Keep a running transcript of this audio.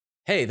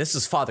Hey, this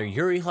is Father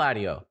Yuri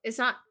Hladio. It's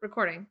not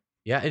recording.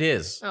 Yeah, it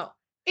is. Oh.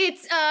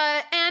 It's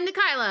and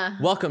Kyla.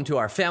 Welcome to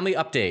our family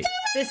update.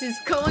 This is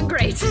going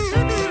great.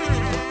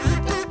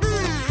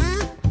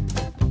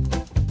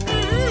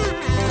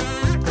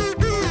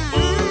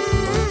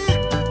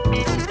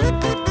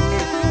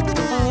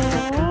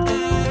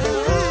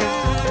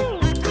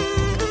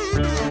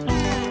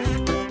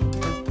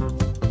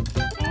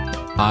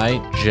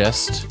 I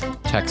just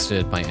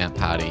texted my Aunt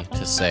Patty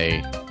to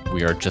say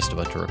we are just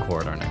about to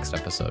record our next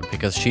episode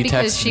because she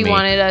texted me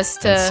wanted us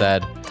to and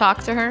said,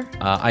 talk to her.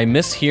 I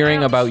miss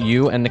hearing about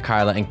you and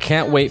Nikayla and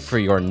can't wait for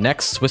your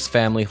next Swiss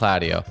Family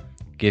Hladio.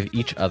 Give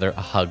each other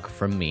a hug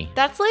from me.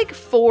 That's like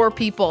 4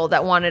 people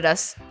that wanted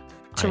us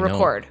to I know.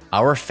 record.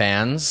 Our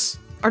fans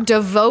Are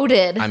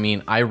devoted. I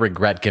mean, I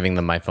regret giving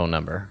them my phone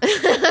number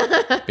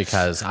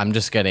because I'm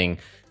just getting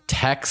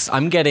texts.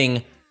 I'm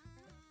getting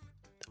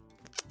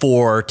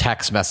 4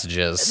 text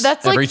messages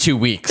every 2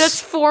 weeks.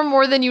 That's 4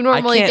 more than you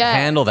normally I can't get.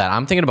 handle that.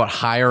 I'm thinking about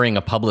hiring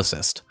a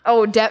publicist.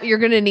 Oh, you're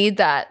going to need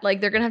that. Like,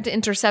 they're going to have to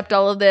intercept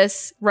all of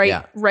this,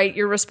 write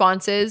your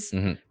responses,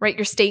 write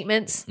your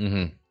statements.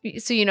 So,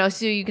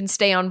 so you can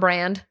stay on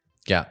brand.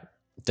 Yeah,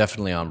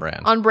 definitely on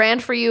brand. On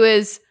brand for you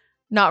is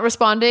not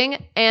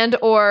responding and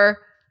or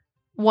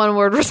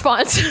one-word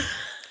response.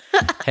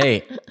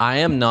 Hey, I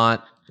am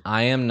not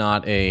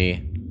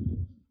a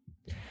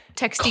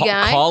Texty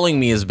guy. Calling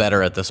me is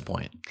better at this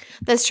point.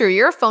 That's true.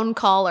 You're a phone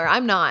caller.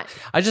 I'm not.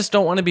 I just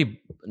don't want to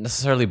be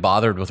necessarily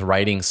bothered with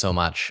writing so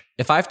much.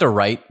 If I have to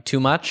write too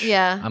much,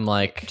 I'm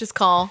like, just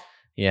call.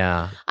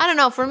 Yeah. I don't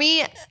know. For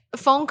me,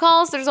 phone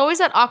calls, there's always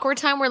that awkward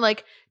time where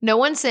like no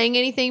one's saying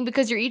anything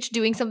because you're each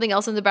doing something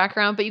else in the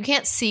background, but you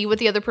can't see what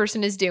the other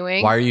person is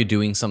doing. Why are you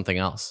doing something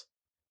else?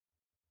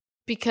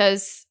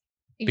 Because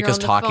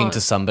talking phone. to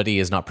somebody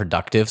is not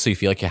productive, so you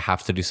feel like you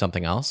have to do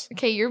something else?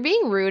 Okay, you're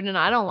being rude and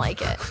I don't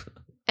like it.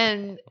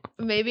 And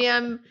maybe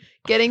I'm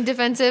getting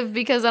defensive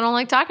because I don't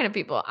like talking to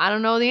people. I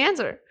don't know the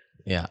answer.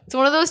 Yeah. It's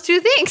one of those 2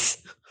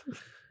 things.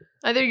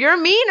 Either you're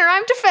mean or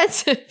I'm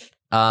defensive.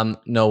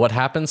 No, what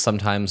happens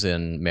sometimes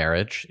in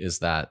marriage is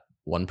that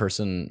one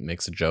person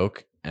makes a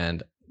joke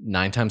and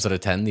 9 times out of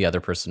 10, the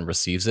other person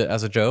receives it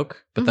as a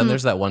joke. But then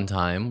there's that one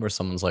time where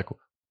someone's like,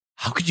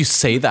 how could you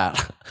say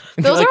that?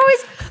 Those are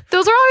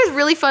always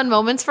really fun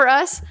moments for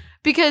us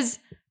because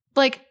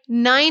like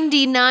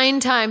 99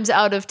 times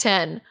out of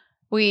 10,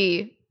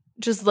 we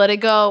just let it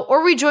go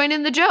or we join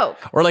in the joke.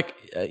 Or like,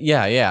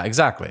 yeah,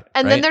 exactly.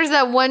 And then there's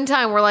that one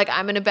time where like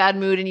I'm in a bad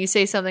mood and you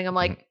say something, I'm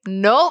like,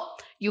 nope,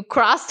 you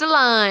crossed a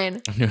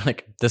line. And you're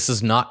like, this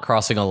is not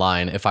crossing a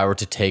line. If I were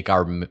to take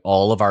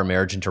all of our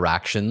marriage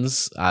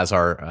interactions as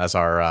our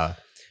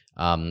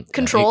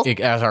control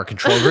as our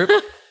control group,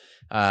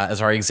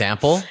 as our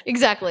example.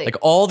 Exactly. Like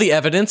all the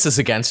evidence is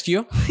against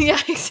you. Yeah,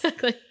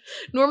 exactly.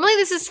 Normally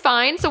this is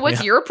fine. So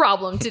what's your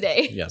problem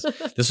today? Yes.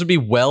 This would be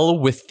well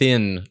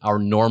within our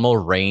normal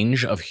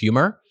range of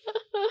humor.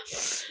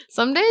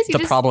 Some days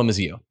the problem is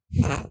you.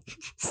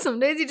 Some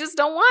days you just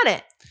don't want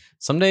it.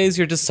 Some days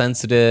you're just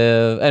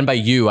sensitive. And by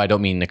you, I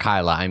don't mean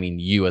Nikayla. I mean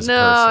you as a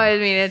person. No, I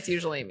mean, it's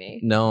usually me.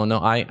 No,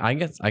 I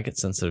get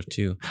sensitive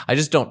too. I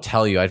just don't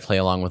tell you. I play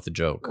along with the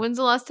joke. When's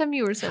the last time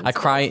you were sensitive? I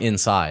cry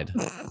inside.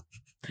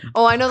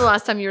 Oh, I know the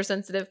last time you were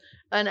sensitive.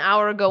 An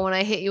hour ago when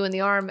I hit you in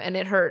the arm and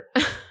it hurt.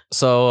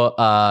 So,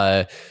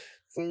 vaccine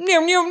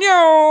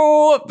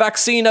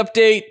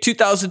update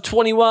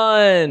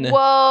 2021.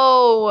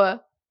 Whoa.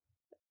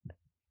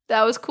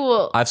 That was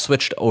cool. I've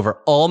switched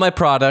over all my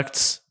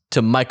products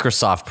to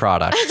Microsoft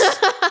products.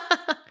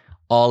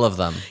 All of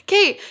them.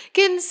 Okay,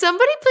 can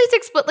somebody please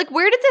explain, like,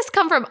 where did this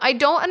come from? I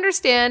don't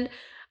understand.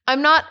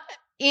 I'm not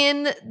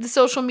in the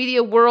social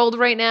media world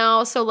right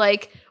now, so,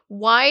 like,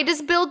 why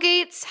does Bill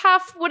Gates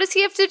what does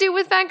he have to do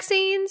with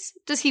vaccines?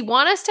 Does he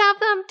want us to have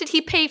them? Did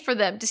he pay for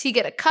them? Does he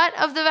get a cut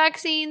of the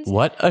vaccines?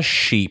 What a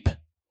sheep.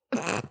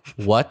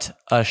 What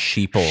a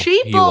sheeple,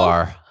 you Sheeple.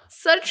 are.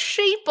 Such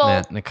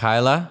sheeple.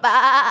 Nikayla,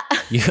 Bah.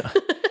 you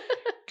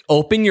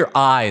open your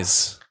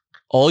eyes.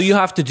 All you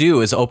have to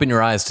do is open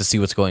your eyes to see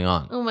what's going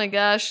on. Oh my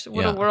gosh,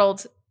 what a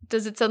world.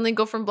 Does it suddenly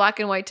go from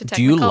black and white to technicolor?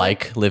 Do you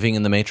like living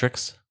in the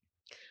Matrix?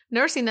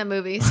 Never seen that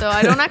movie, so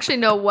I don't actually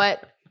know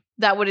what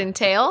that would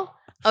entail.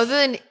 Other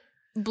than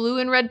blue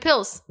and red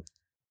pills,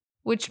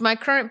 which my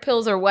current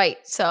pills are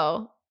white,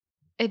 so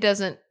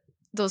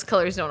those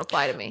colors don't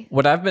apply to me.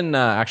 What I've been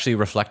actually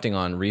reflecting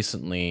on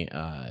recently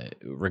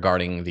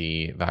regarding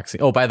the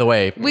vaccine. Oh, by the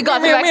way, we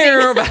got the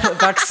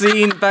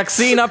vaccine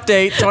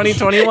update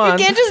 2021.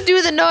 You can't just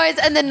do the noise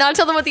and then not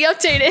tell them what the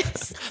update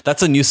is.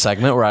 That's a new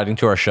segment we're adding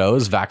to our show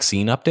is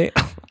vaccine update.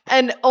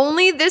 And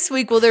only this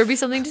week will there be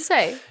something to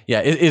say. Yeah,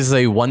 it is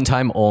a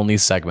one-time only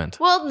segment.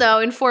 Well, no,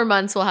 in 4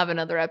 months we'll have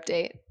another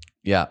update.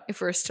 Yeah. If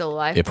we're still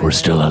alive. If we're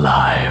still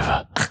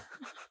alive.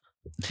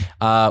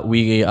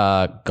 We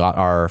got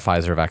our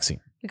Pfizer vaccine.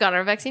 We got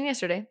our vaccine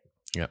yesterday.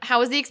 Yep. How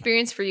was the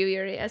experience for you,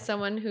 Yuri, as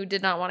someone who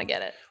did not want to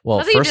get it? Well,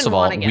 Not that you first didn't of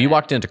all, wanna get we it.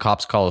 walked into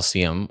Cops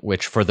Coliseum,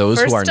 which for those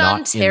First who are not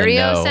Ontario in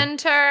the know,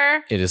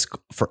 Center. it is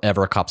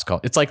forever Cops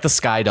Coliseum. It's like the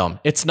Sky Dome.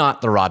 It's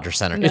not the Rogers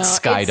Center. No, it's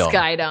Sky Dome.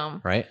 Sky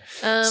Dome. Right?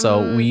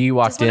 So we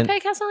walked does in.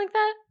 Winnipeg have something like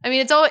that? I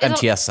mean, it's always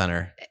MTS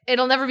Center.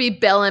 It'll never be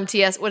Bell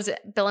MTS. What is it?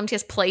 Bell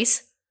MTS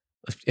Place?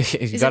 You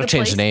Is got it to a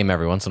change place? the name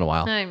every once in a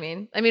while. I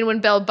mean,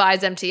 when Bell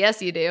buys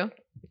MTS, you do.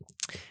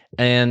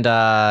 And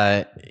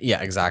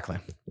yeah, exactly.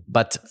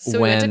 But So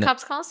we went to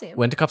Cops Coliseum.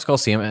 Went to Cops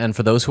Coliseum, and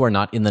for those who are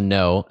not in the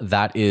know,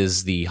 that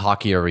is the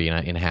hockey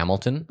arena in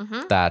Hamilton.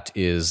 Mhm. That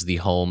is the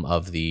home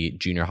of the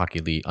Junior Hockey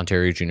League,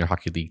 Ontario Junior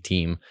Hockey League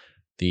team,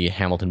 the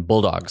Hamilton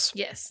Bulldogs.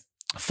 Yes.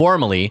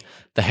 Formerly,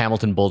 the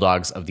Hamilton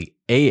Bulldogs of the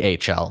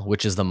AHL,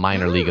 which is the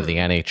minor league of the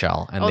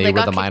NHL, and Oh, they they were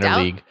got the kicked minor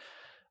out? league.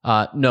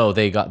 No,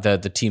 they got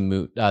the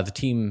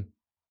team.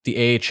 The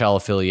AHL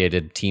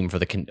affiliated team for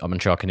the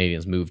Montreal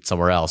Canadiens moved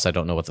somewhere else. I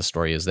don't know what the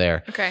story is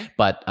there, Okay.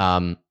 but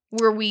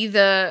Were we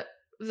the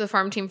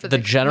farm team for the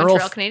general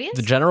Montreal Canadiens?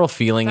 the general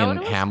feeling Is that in what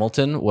it was?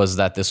 Hamilton was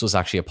that this was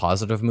actually a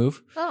positive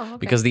move oh, okay.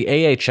 because the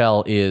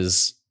AHL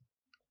is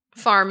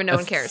farm and no a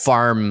one cares.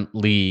 farm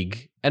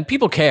league, and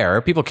people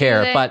care,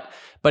 they?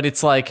 but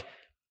it's like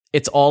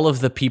it's all of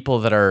the people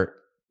that are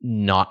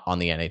not on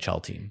the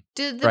NHL team.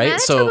 Did the right?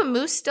 Manitoba So-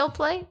 Moose still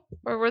play,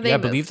 or were they? Yeah, I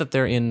moved? believe that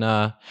they're in.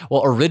 Well,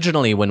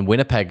 originally when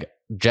Winnipeg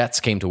Jets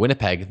came to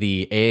Winnipeg,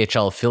 the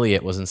AHL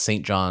affiliate was in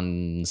St.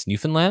 John's,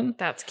 Newfoundland,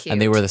 That's cute. and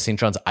they were the St.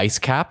 John's Ice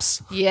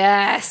Caps.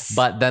 yes.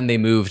 But then they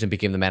moved and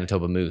became the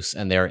Manitoba Moose,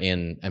 and they're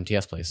in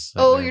MTS Place.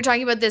 oh, They're- you're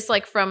talking about this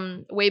like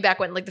from way back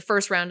when, like the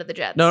first round of the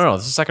Jets. No,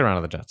 this is the second round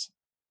of the Jets.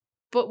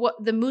 But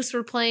what the Moose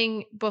were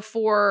playing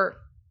before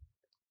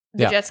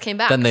the Yeah. Jets came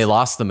back. Then they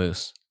lost the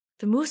Moose.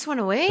 The Moose went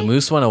away. The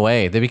Moose went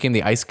away. They became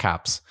the Ice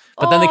Caps,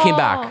 but then they came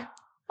back.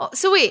 Oh,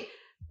 so wait,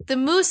 the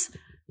Moose,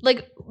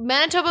 like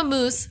Manitoba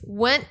Moose,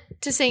 went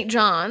to St.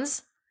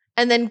 John's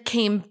and then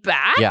came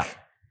back. Yeah.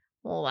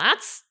 Well,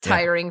 that's Yeah.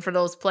 tiring for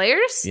those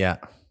players. Yeah,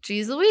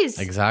 Jeez Louise.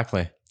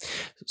 exactly.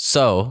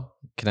 So,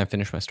 can I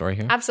finish my story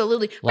here?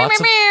 Absolutely. Lots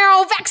of-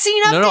 Meow,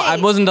 vaccine update. No, I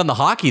wasn't done the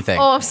hockey thing.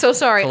 Oh, I'm so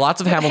sorry. So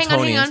lots of Hang on,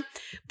 Hamiltonians.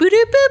 Boop,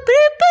 boop, boop,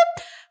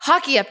 boop.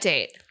 Hockey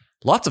update.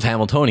 Lots of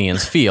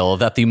Hamiltonians feel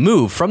that the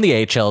move from the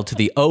AHL to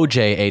the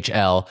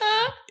OJHL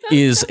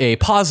is a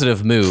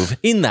positive move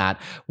in that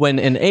when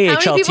an How many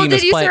AHL people team did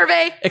is you playing.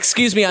 survey?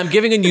 Excuse me, I'm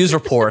giving a news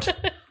report.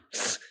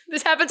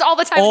 This happens all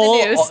the time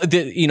in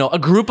the news. A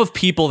group of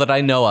people that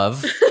I know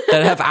of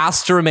that have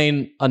asked to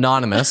remain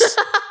anonymous.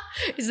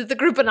 Is it the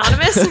group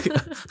Anonymous?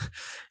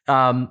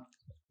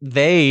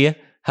 They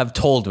have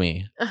told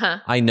me, uh-huh.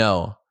 I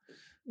know,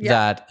 Yeah.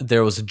 that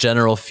there was a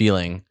general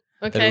feeling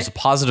that it Okay. was a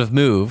positive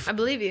move I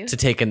believe you. to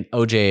take an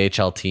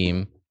OJHL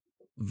team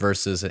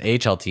versus an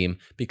AHL team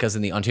because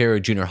in the Ontario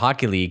Junior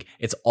Hockey League,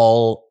 it's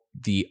all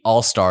the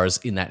all-stars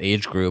in that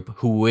age group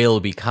who will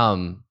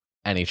become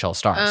NHL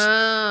stars.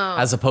 Oh.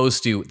 As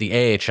opposed to the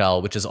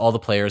AHL, which is all the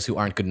players who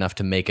aren't good enough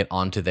to make it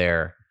onto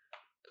their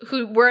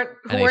who weren't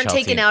NHL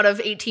taken team. out of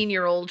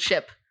 18-year-old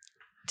ship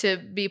to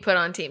be put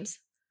on teams.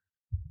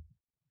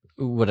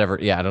 whatever.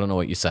 Yeah, I don't know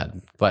what you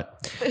said,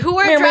 but Who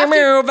weren't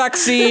drafted.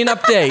 vaccine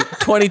update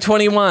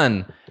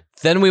 2021.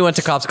 Then we went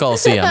to Cops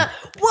Coliseum.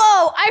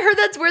 Whoa! I heard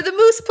that's where the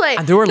Moose play.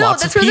 And there were no,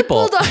 lots that's of where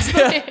people. The Bulldogs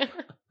play.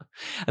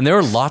 And there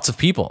were lots of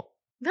people.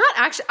 Not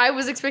actually. I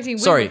was expecting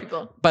way Sorry, more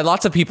people by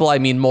lots of people, I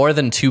mean more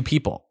than 2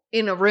 people.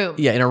 in a room.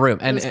 Yeah, in a room.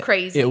 And was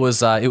crazy. It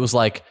was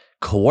like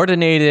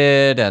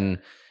coordinated and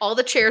All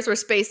the chairs were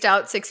spaced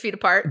out 6 feet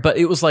apart. but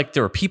it was like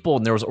there were people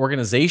and there was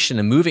organization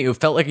and moving. It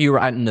felt like you were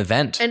at an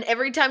event. And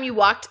every time you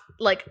walked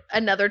like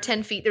another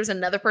 10 feet, there's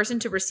another person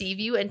to receive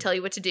you and tell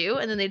you what to do.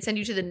 And then they'd send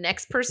you to the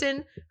next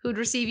person who'd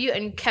receive you,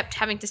 and you kept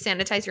having to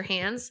sanitize your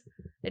hands.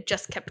 It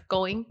just kept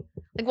going.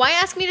 Like, why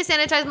ask me to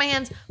sanitize my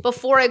hands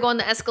before I go on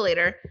the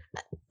escalator?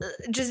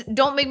 Just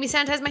don't make me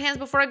sanitize my hands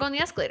before I go on the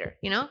escalator.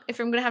 You know, if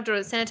I'm going to have to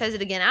sanitize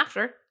it again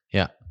after.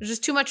 Yeah. There's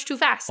just too much too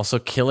fast. Also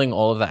killing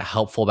all of that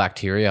helpful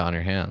bacteria on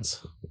your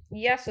hands.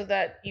 Yeah, so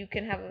that you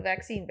can have a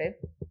vaccine, babe.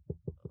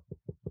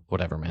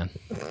 Whatever, man.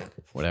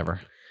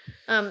 Whatever.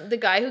 The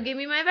guy who gave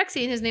me my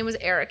vaccine, his name was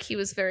Eric. He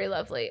was very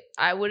lovely.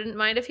 I wouldn't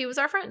mind if he was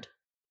our friend.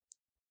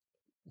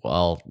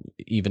 Well,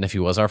 even if he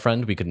was our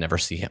friend, we could never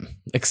see him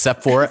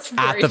except for That's at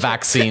very the true.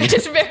 vaccine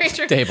It's very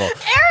true. table.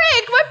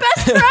 Eric, my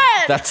best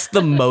friend. That's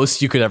the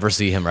most you could ever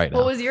see him right now.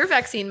 What was your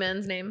vaccine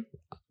man's name?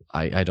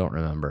 I don't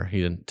remember.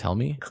 He didn't tell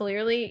me.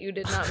 Clearly, you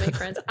did not make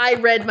friends. I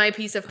read my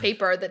piece of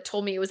paper that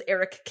told me it was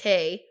Eric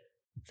K.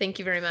 Thank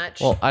you very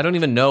much. Well, I don't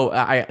even know.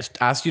 I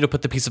asked you to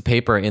put the piece of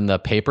paper in the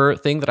paper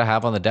thing that I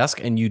have on the desk,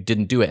 and you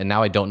didn't do it, and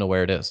now I don't know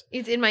where it is.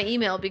 It's in my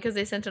email because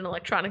they sent an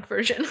electronic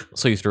version.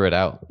 So you threw it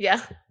out.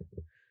 Yeah.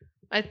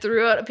 I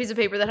threw out a piece of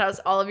paper that has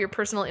all of your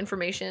personal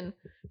information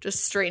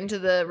just straight into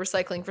the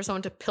recycling for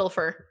someone to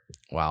pilfer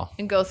Wow.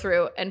 and go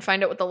through and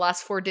find out what the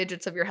last 4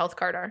 digits of your health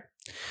card are.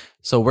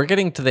 So we're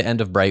getting to the end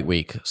of Bright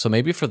Week. So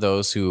maybe for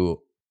those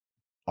who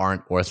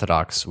aren't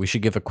Orthodox, we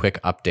should give a quick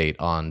update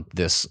on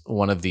this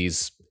one of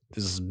these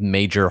this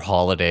major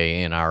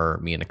holiday in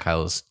me and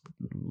Nikaila's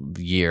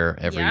year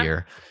every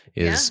year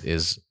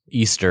is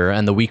Easter,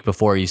 and the week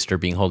before Easter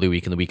being Holy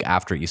Week, and the week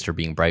after Easter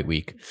being Bright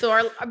Week.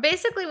 So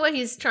basically what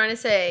he's trying to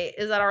say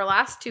is that our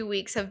last 2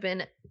 weeks have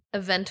been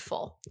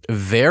eventful.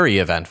 Very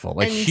eventful,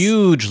 like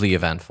hugely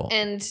eventful.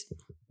 And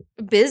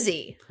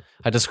busy.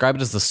 I describe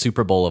it as the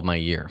Super Bowl of my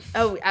year.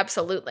 Oh,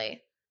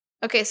 absolutely.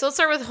 Okay, so let's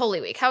start with Holy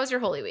Week. How was your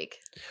Holy Week?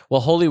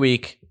 Well, Holy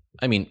Week,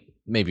 I mean,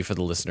 maybe for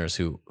the listeners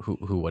who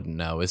wouldn't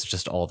know, it's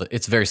just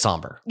it's very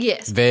somber.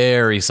 Yes.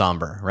 Very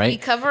somber, right? We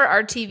cover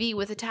our TV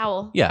with a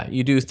towel. Yeah,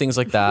 you do things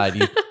like that.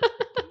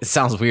 It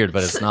sounds weird,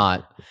 but it's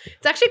not.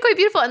 It's actually quite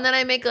beautiful. And then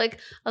I make like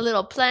a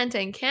little plant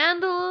and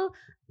candle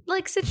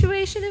like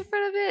situation in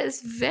front of it.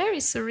 It's very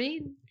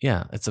serene.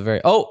 Yeah, it's a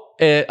very...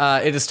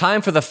 it is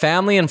time for the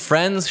family and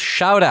friends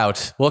shout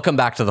out. We'll come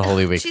back to the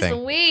Holy Week thing.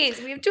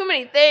 Louise, we have too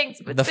many things,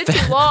 but it's been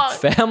too long.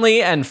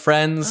 Family and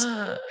friends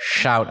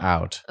shout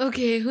out.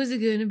 Okay, who's it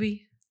going to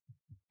be?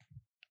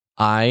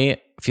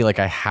 I feel like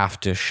I have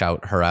to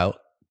shout her out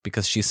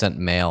because she sent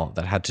mail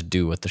that had to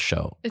do with the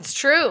show. It's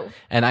true.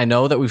 And I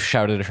know that we've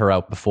shouted her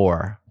out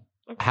before.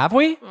 Have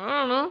we? I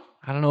don't know.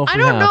 I don't know if I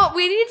we don't have. know.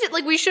 We need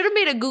to we should have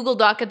made a Google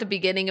Doc at the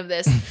beginning of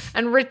this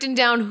and written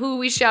down who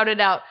we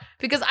shouted out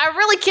because I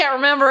really can't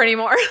remember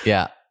anymore.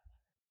 Yeah.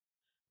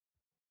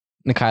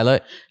 Nikaila,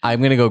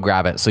 I'm going to go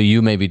grab it. So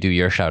you maybe do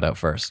your shout out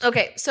first.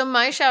 Okay. So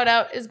my shout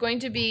out is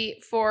going to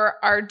be for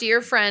our dear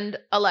friend,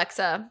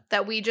 Alexa,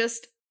 that we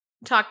just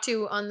talked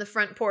to on the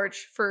front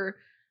porch for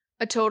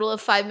a total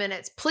of 5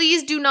 minutes.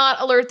 Please do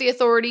not alert the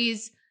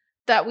authorities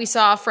that we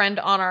saw a friend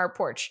on our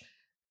porch.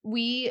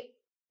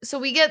 So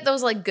we get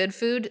those like good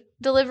food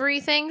delivery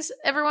things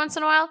every once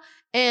in a while.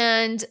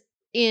 And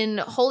in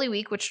Holy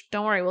Week, which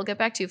don't worry, we'll get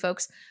back to you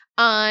folks,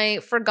 I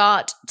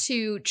forgot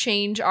to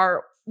change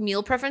our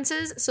meal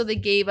preferences. So they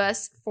gave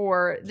us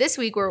for this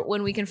week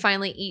when we can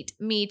finally eat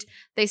meat,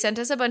 they sent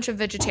us a bunch of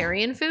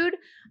vegetarian food.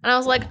 And I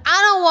was like,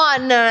 I don't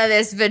want none of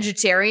this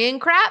vegetarian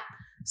crap.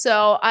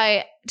 So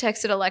I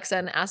texted Alexa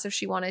and asked if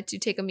she wanted to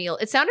take a meal.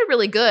 It sounded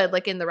really good,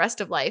 like in the rest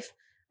of life.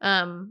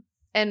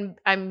 And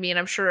I mean,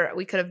 I'm sure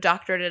we could have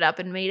doctored it up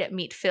and made it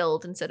meat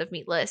filled instead of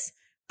meatless.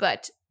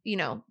 But, you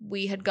know,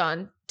 we had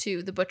gone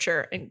to the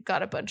butcher and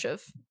got a bunch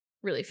of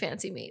really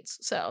fancy meats.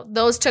 So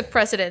those took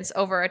precedence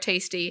over a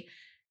tasty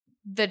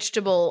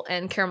vegetable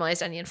and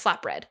caramelized onion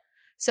flatbread.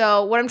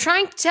 So what I'm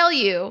trying to tell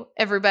you,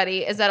 everybody,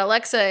 is that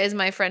Alexa is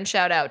my friend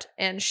shout out.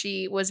 And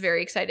she was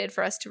very excited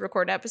for us to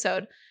record an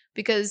episode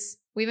because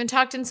we haven't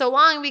talked in so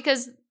long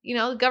because, you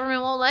know, the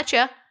government won't let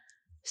you.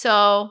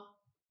 So...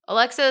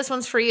 Alexa, this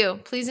one's for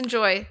you. Please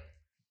enjoy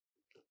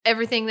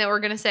everything that we're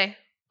going to say.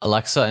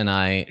 Alexa and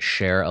I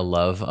share a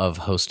love of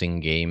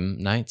hosting game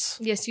nights.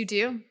 Yes, you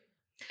do.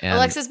 And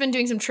Alexa's been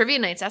doing some trivia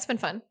nights. That's been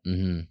fun.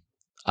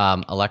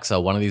 Mm-hmm.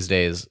 Alexa, one of these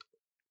days,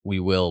 we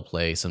will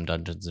play some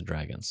Dungeons and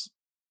Dragons.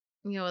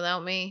 You know,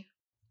 without me.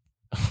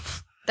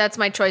 That's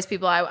my choice,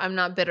 people. I'm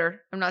not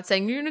bitter. I'm not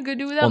saying you're going to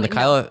do without me.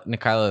 Well,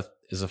 Nikaila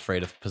is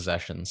afraid of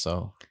possession,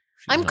 so...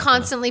 I'm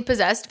constantly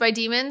possessed by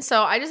demons,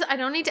 so I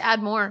don't need to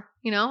add more.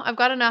 You know, I've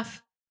got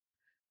enough.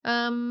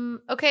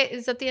 Okay,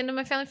 is that the end of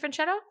my family friend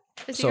shout out?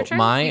 Is it your turn?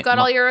 You got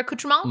all your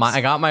accoutrements?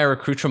 I got my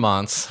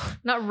accoutrements.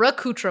 Not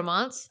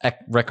recoutrements.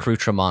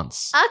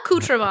 Recoutrements.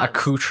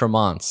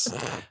 Accoutrements.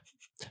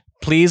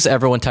 Please,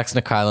 everyone text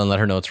Nikaila and let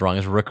her know it's wrong.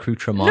 It's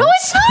recoutrements. No,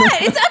 it's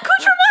not. It's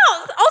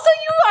accoutrements. Also,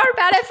 you are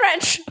bad at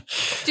French.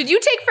 Did you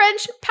take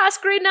French past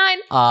grade 9?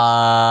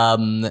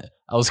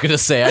 I was going to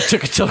say I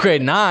took it till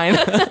grade 9.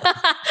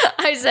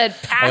 I said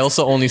past. I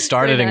also only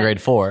started in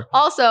grade 4.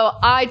 Also,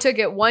 I took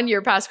it 1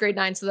 year past grade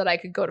 9 so that I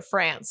could go to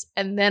France,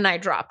 and then I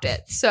dropped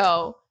it.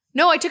 So,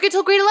 no, I took it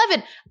till grade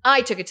 11.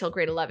 I took it till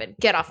grade 11.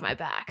 Get off my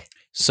back.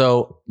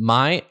 So,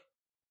 my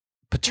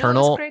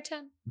paternal grade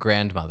 10.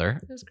 grandmother,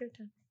 It was grade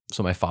 10.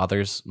 So my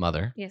father's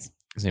mother, yes,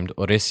 is named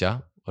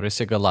Orysia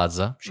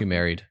Galadza. She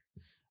married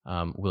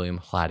William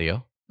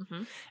Hladio.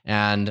 Mm-hmm.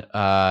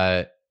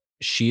 And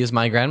she is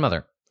my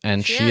grandmother.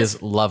 And she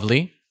is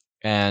lovely.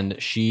 And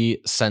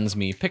she sends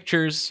me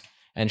pictures.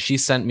 And she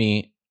sent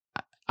me,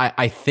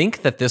 I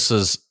think that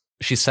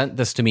she sent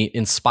this to me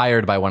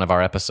inspired by one of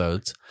our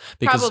episodes.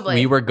 Because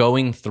we were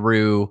going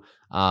through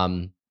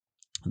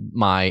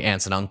my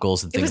aunts and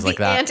uncles and things like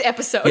that. It was the aunt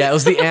episode. Yeah, it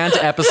was the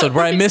aunt episode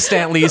where I missed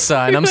Aunt Lisa.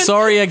 And I'm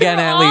sorry again,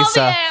 Aunt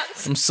Lisa.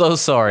 I'm so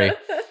sorry.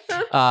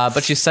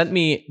 But she sent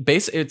me,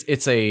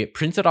 it's a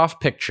printed off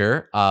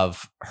picture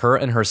of her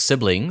and her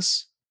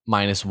siblings.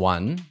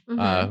 -1,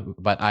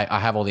 but I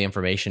have all the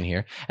information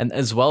here, and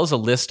as well as a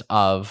list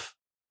of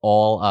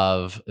all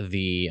of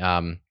the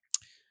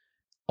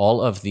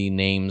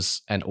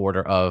names and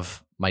order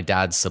of my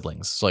dad's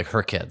siblings, so like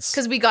her kids,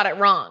 because we got it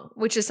wrong,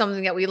 which is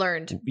something that we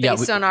learned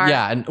based on our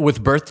and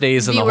with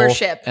birthdays and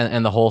viewership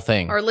and the whole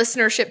thing. Our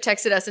listenership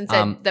texted us and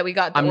said that we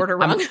got the order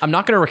wrong. I'm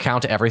not going to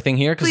recount everything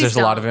here because there's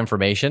a lot of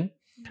information.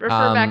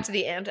 Refer back to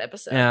the ant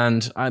episode.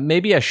 And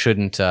maybe I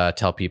shouldn't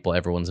tell people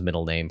everyone's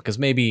middle name because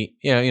maybe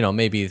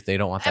maybe they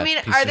don't want that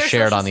piece of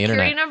shared on the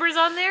internet. Are there social security numbers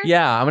on there?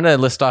 Yeah, I'm gonna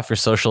list off your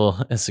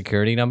social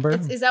security number.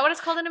 Is that what it's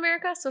called in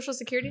America? Social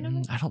security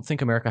number? I don't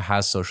think America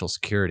has social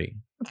security.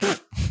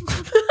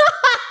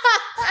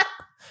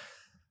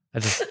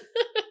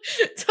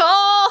 It's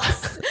all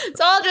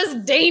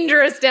just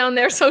dangerous down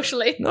there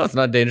socially. No, it's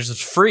not dangerous.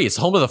 It's free. It's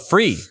home of the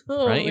free,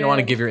 Oh, right? You don't want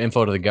to give your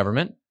info to the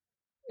government.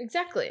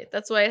 Exactly.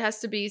 That's why it has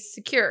to be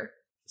secure.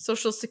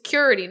 Social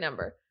security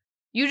number.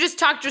 You just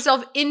talked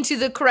yourself into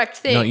the correct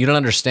thing. No, you don't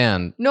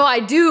understand. No, I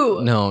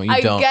do. No, you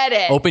I don't. get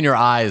it. Open your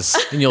eyes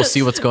and you'll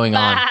see what's going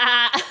on.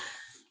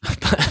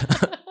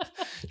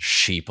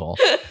 Sheeple.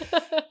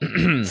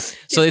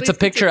 So it's a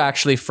picture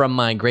actually from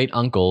my great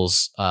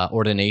uncle's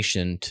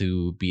ordination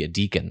to be a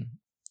deacon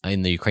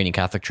in the Ukrainian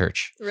Catholic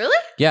Church. Really?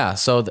 Yeah.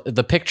 So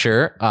the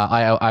picture,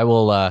 I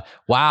will.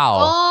 Wow.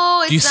 Oh,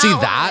 it's do you see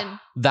that that? one.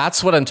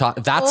 That's what I'm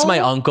talking. That's my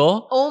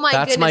uncle. Oh my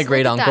goodness. That's my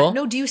great look at uncle. that.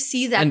 No, do you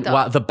see that And though?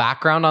 wow, the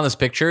background on this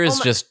picture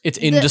is it's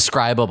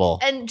indescribable.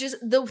 And just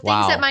the things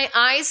that my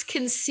eyes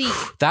can see.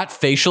 That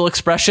facial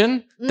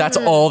expression, that's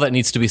all that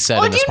needs to be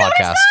said in this do you notice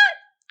podcast. that?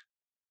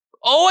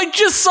 Oh, I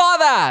just saw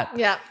that.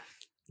 Yeah.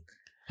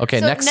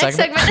 Okay, So next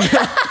segment.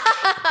 segment.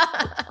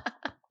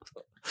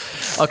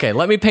 Okay,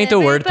 let me paint a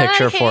word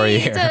picture for you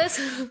here. Us.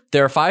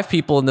 There are 5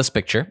 people in this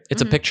picture.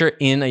 It's a picture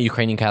in a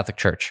Ukrainian Catholic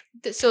church.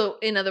 So,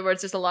 in other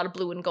words, there's a lot of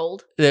blue and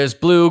gold. There's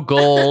blue,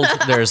 gold.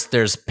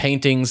 there's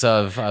paintings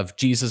of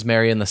Jesus,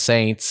 Mary, and the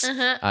saints.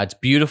 It's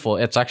beautiful.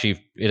 It actually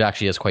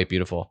is quite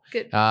beautiful.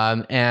 Good.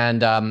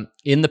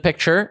 In the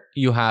picture,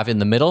 you have in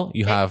the middle,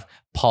 you have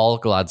Paul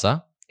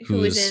Gladza,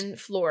 Who is in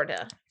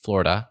Florida.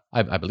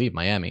 I believe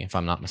Miami, if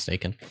I'm not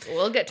mistaken.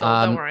 We'll get to it.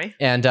 Don't worry.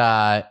 And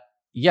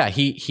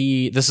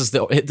this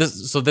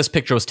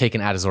picture was taken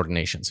at his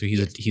ordination. So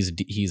he's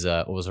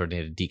was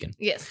ordained a deacon.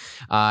 Yes.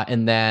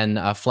 And then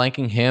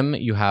flanking him,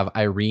 you have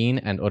Irene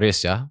and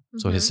Oresia,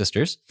 so his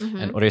sisters,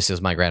 and Oresia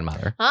is my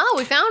grandmother. Oh,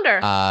 we found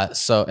her.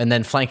 And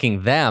then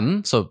flanking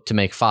them, so to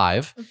make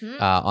 5,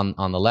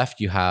 on the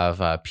left you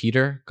have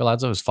Peter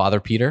Galazzo, who's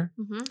Father Peter,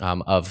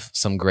 of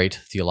some great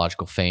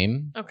theological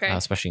fame,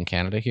 especially in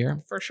Canada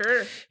here, for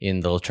sure,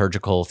 in the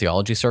liturgical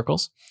theology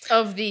circles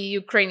of the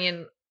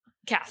Ukrainian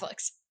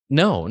Catholics.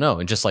 No,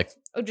 and just like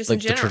in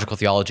liturgical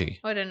theology.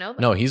 Oh, I didn't know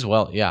that. No, he's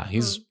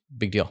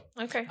big deal.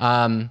 Okay.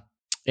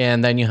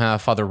 And then you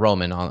have Father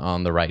Roman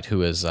on the right,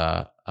 who is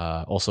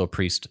also a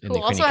priest in the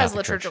Ukrainian also has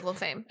Catholic liturgical Church.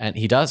 Fame. And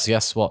he does,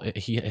 yes. Well,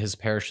 his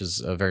parish is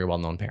a very well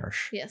known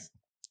parish. Yes.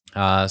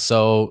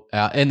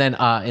 And then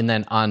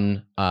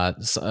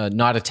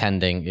not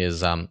attending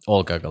is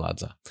Olga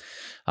Galadza.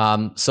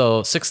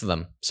 So 6 of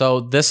them. So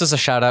this is a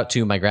shout out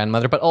to my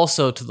grandmother, but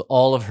also to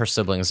all of her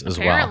siblings as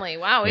well. Apparently,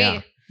 wow.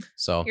 Yeah.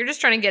 So you're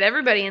just trying to get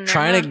everybody in there.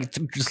 Trying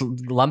to just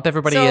lump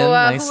everybody in.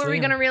 So who are we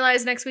going to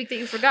realize next week that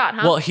you forgot,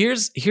 huh? Well,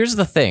 here's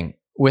the thing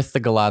with the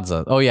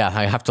Galadza. Oh yeah,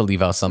 I have to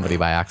leave out somebody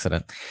by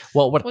accident.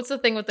 Well, what's the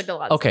thing with the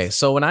Galadza? Okay,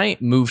 so when I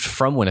moved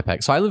from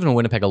Winnipeg, so I lived in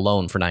Winnipeg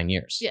alone for 9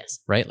 years. Yes.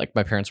 Right? Like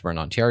my parents were in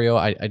Ontario.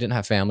 I didn't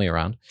have family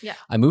around. Yeah.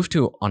 I moved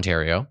to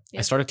Ontario.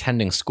 Yeah. I started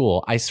attending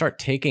school. I start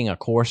taking a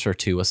course or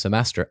two a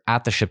semester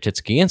at the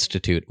Sheptytsky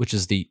Institute, which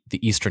is the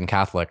Eastern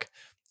Catholic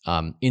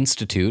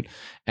Institute.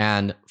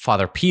 And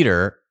Father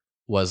Peter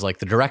was like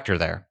the director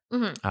there,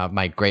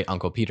 my great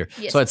uncle Peter.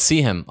 Yes. So I'd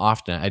see him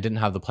often. I didn't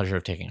have the pleasure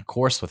of taking a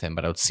course with him,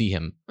 but I would see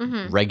him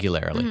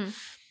regularly.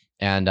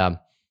 And I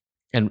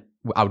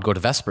would go to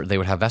Vespers. They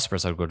would have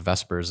Vespers. I would go to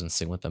Vespers and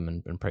sing with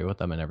them and pray with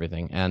them and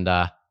everything. And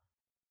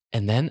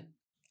then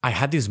I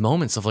had these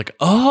moments of like,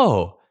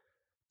 oh,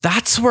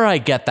 that's where I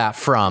get that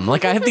from.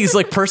 Like I have these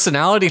like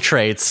personality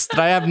traits that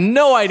I have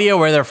no idea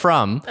where they're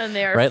from. And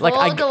they're right.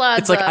 Like Galadza.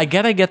 It's like I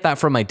get that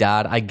from my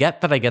dad. I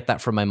get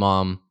that from my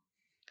mom.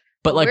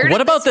 But like, what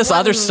about this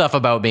other stuff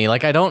about me?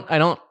 Like, I don't.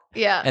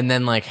 Yeah. And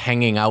then like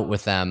hanging out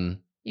with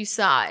them, you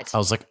saw it. I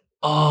was like,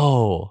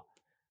 oh,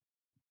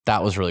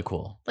 that was really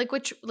cool. Like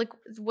what's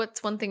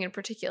one thing in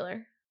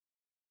particular?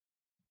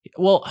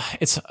 Well,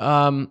 it's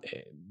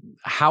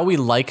how we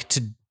like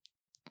to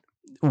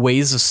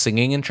ways of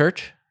singing in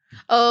church.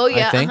 Oh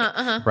yeah, I think,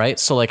 right?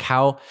 So like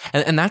how,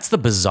 and that's the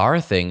bizarre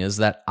thing is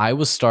that I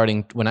was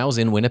starting, when I was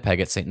in Winnipeg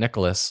at St.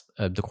 Nicholas,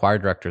 the choir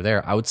director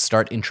there, I would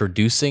start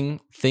introducing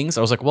things.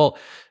 I was like, well,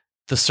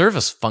 the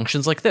service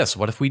functions like this.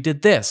 What if we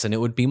did this? And it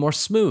would be more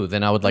smooth.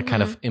 And I would like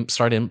kind of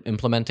start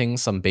implementing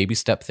some baby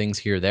step things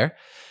here or there.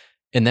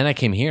 And then I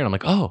came here and I'm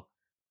like, oh,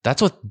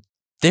 that's what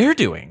they're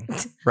doing,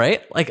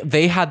 right? Like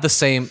they had the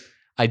same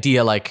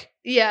idea, like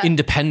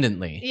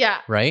independently. Yeah.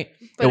 Right?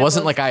 But it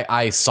wasn't like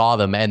I saw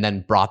them and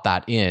then brought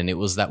that in. It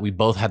was that we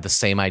both had the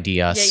same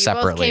idea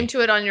separately. You both came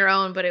to it on your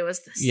own, but it was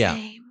the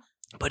same.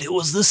 But it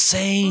was the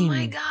same. Oh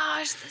my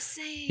gosh, the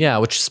same. Yeah,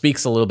 which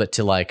speaks a little bit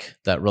to like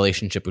that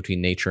relationship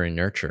between nature and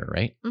nurture,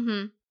 right?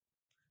 Mm-hmm.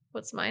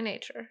 What's my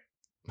nature?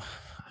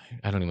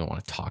 I don't even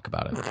want to talk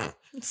about it.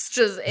 It's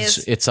just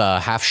it's a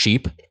half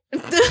sheep.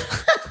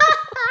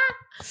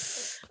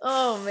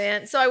 Oh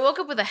man. So I woke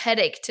up with a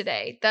headache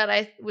today. That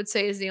I would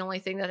say is the only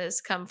thing that has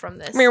come from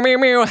this. Meow, meow,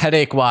 meow,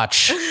 headache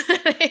watch.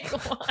 Headache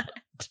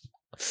watch.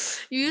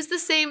 You use the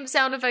same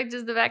sound effect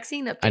as the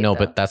vaccine update. I know, though.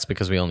 but that's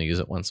because we only use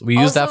it once. We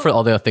use that Also- for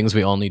all the things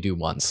we only do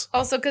once.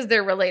 Also because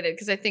they're related,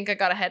 because I think I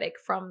got a headache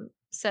from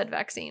said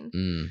vaccine.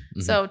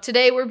 Mhm. So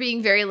today we're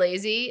being very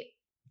lazy.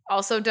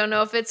 Also don't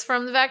know if it's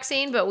from the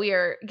vaccine, but we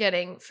are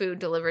getting food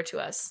delivered to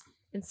us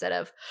instead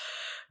of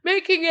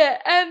making it.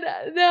 And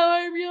now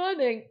I'm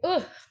yawning.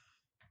 Ugh.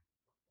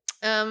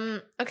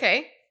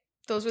 Okay.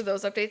 Those were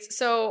those updates.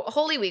 So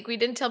Holy Week. We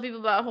didn't tell people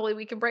about Holy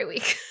Week and Bright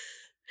Week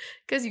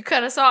because you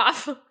cut us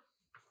off.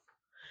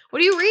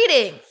 What are you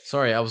reading?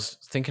 Sorry, I was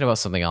thinking about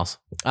something else.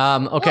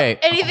 Okay.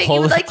 Well, anything you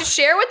would like to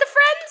share with the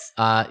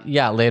friends?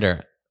 Yeah,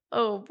 later.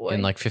 Oh boy.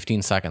 In like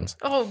 15 seconds.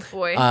 Oh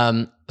boy.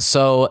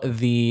 So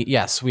we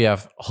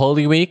have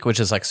Holy Week, which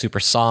is like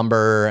super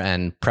somber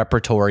and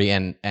preparatory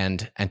and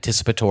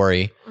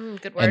anticipatory.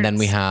 Good words. And then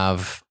we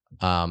have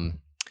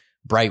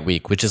Bright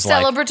Week, which is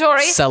like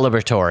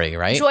celebratory,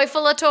 right?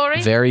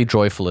 Joyfulatory. Very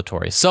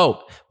joyfulatory.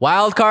 So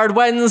Wildcard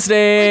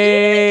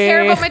Wednesday. You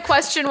didn't even care what my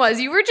question was.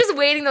 You were just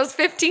waiting those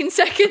 15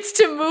 seconds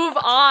to move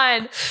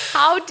on.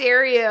 How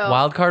dare you?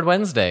 Wildcard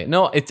Wednesday.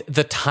 No, it's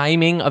the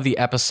timing of the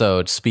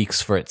episode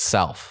speaks for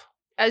itself.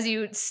 As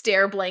you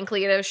stare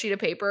blankly at a sheet of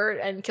paper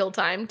and kill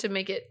time to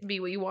make it be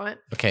what you want.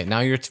 Okay, now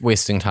you're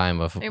wasting time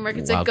of Hey, Mark,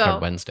 it's a go.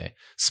 Wildcard Wednesday.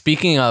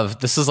 Speaking of,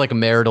 this is like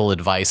marital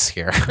advice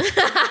here.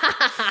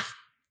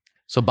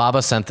 So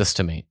Baba sent this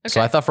to me. So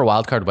Okay. I thought for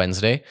Wildcard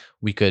Wednesday,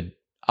 we could.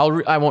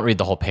 I won't read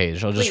the whole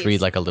page. I'll just Please.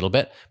 read like a little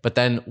bit. But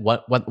then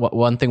what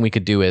one thing we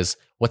could do is,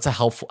 what's a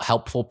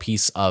helpful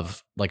piece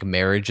of like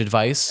marriage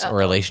advice Uh-oh. or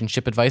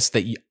relationship advice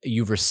that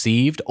you've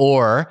received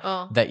or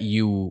Oh. that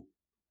you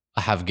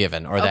have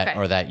given or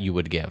Okay. that you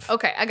would give.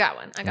 Okay, I got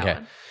one. Okay.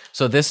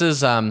 So this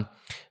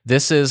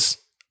is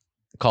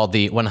called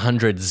the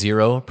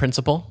 100-0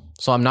 principle.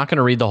 So I'm not going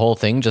to read the whole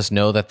thing. Just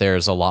know that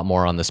there's a lot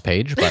more on this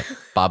page. But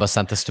Baba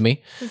sent this to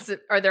me.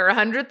 Are there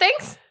 100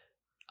 things?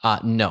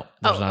 No,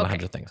 there's not okay.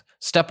 100 things.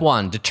 Step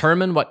 1: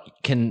 determine what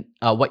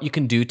you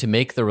can do to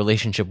make the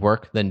relationship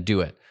work. Then do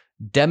it.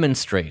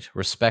 Demonstrate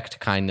respect,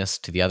 kindness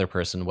to the other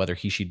person, whether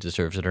she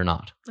deserves it or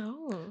not.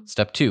 Oh.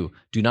 Step 2: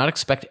 do not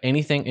expect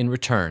anything in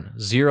return.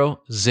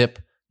 Zero, zip,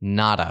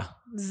 nada.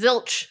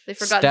 Zilch. They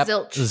forgot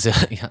zilch.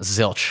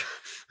 Zilch.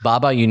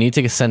 Baba, you need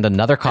to send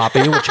another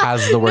copy which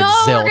has the word No,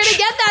 zilch. we're going to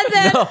get that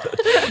then.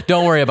 No,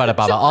 don't worry about it,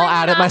 Baba. Don't I'll bring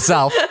add it it up.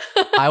 myself.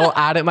 I will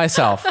add it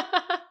myself.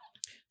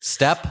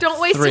 Step Don't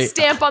waste 3. a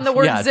stamp on the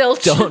word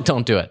zilch.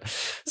 Don't do it.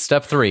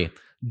 Step 3: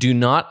 do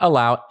not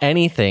allow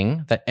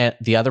anything that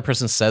the other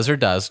person says or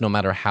does, no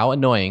matter how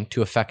annoying,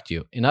 to affect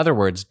you. In other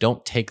words,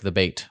 don't take the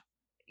bait.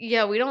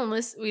 Yeah, we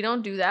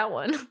don't do that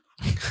one.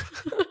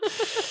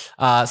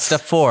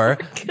 Step 4: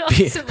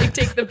 Constantly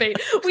take the bait.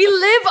 We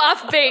live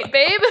off bait,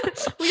 babe.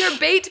 We are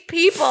bait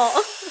people.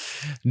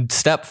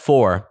 Step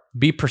 4: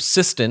 be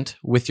persistent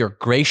with your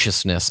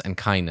graciousness and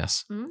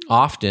kindness.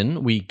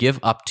 Often we give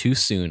up too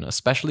soon,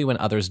 especially when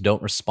others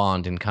don't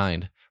respond in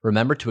kind.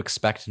 Remember to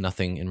expect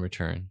nothing in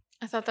return.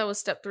 I thought that was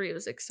step 3. It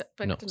was expect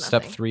No, nothing.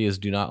 step 3 is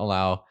do not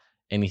allow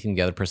anything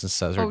the other person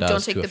says or Oh, don't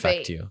does take to the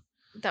affect bait. you.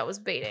 That was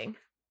baiting.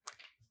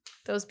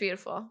 That was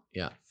beautiful.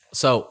 Yeah.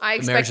 So I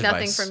marriage expect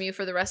nothing advice. from you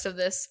for the rest of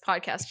this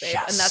podcast, babe.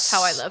 And that's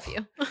how I love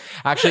you.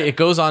 Actually, it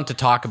goes on to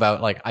talk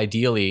about like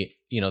ideally,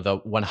 the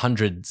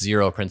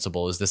 100-0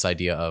 principle is this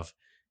idea of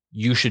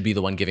you should be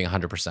the one giving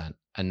 100%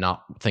 and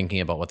not thinking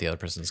about what the other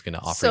person is going to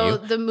offer So you.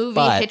 the movie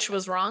But- Hitch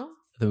was wrong?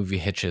 The movie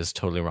Hitch is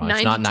totally wrong. 90-10.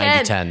 It's not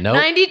 90-10. No,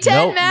 90-10,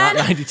 nope, man.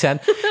 not 90-10.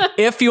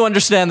 If you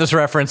understand this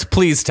reference,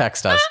 please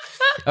text us.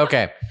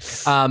 Okay.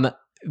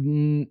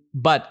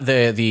 But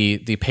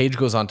the page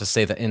goes on to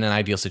say that in an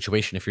ideal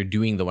situation, if you're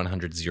doing the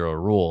 100-0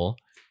 rule,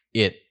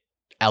 it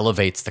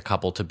elevates the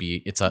couple to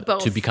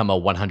Both. become a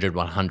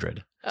 100-100.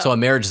 Oh. So a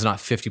marriage is not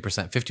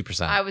 50%,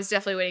 50%. I was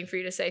definitely waiting for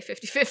you to say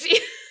 50-50.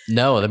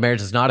 No, the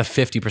marriage is not a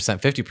 50%,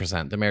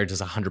 50%. The marriage is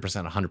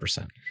 100%,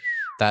 100%.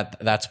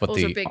 That's what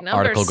Those are the big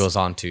article numbers. goes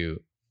on to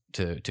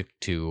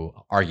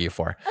argue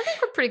for. I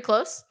think we're pretty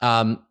close.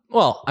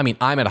 Well, I mean,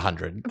 I'm at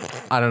 100.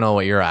 I don't know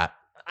what you're at.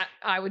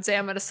 I would say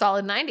I'm at a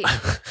solid 90.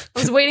 I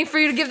was waiting for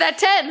you to give that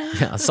 10.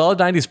 Yeah, a solid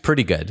 90 is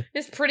pretty good,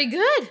 It's pretty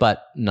good.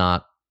 but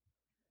not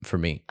for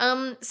me.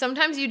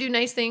 Sometimes you do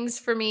nice things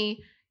for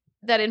me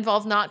that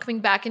involve not coming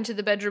back into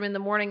the bedroom in the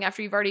morning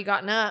after you've already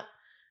gotten up.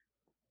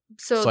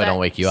 So I don't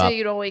wake you so up.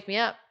 you don't wake me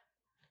up.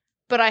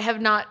 But I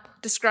have not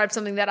described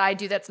something that I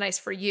do that's nice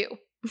for you.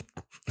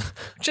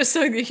 Just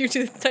something that you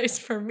do that's nice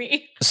for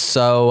me.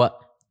 So,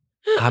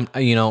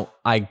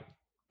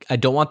 I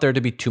don't want there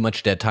to be too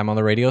much dead time on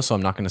the radio, so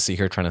I'm not going to sit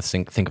here trying to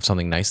think of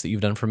something nice that you've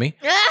done for me.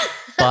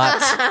 But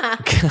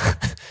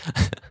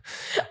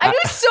I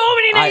do so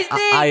many nice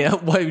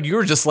things. well, you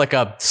were just like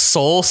a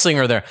soul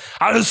singer there.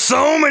 I do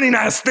so many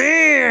nice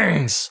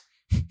things.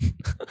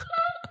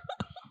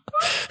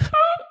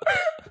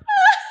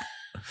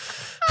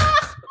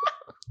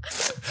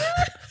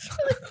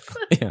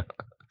 Yeah.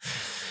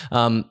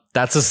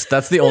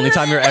 That's the only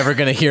time you're ever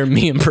going to hear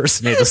me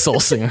impersonate a soul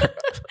singer.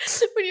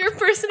 When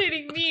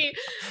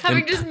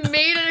having just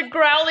made a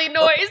growly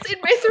noise in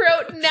my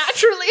throat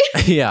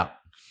naturally. Yeah.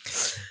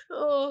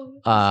 Oh,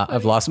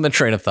 I've lost my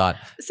train of thought.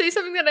 say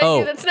something that I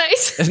do that's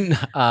nice.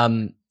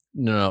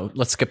 No,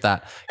 let's skip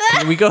that.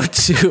 Can we go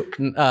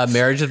to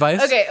marriage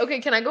advice? Okay,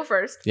 can I go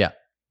first? Yeah.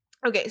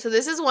 Okay, so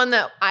this is one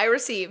that I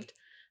received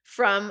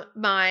from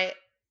my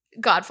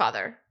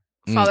godfather.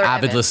 Father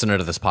avid Evan. listener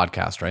to this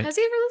podcast, right? Has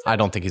he ever listened? I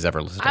don't think he's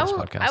ever listened to this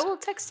podcast. I will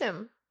text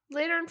him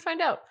later and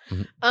find out.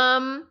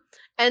 Mhm.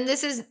 And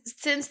this is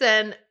since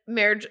then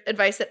marriage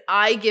advice that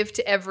I give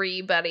to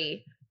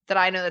everybody that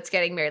I know that's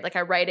getting married. Like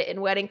I write it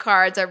in wedding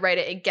cards, I write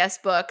it in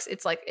guest books.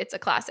 It's like it's a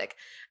classic.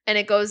 And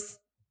it goes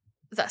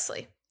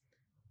thusly.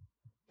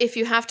 If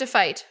you have to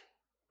fight,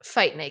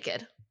 fight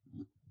naked.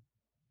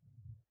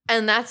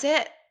 And that's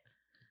it.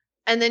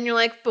 And then you're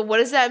like, but what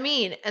does that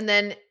mean? And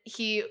then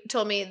he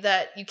told me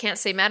that you can't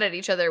stay mad at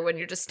each other when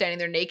you're just standing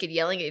there naked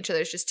yelling at each other.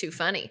 It's just too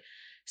funny.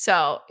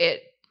 So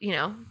it,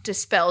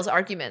 dispels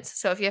arguments.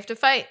 So if you have to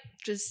fight,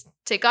 just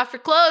take off your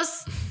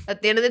clothes.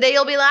 At the end of the day,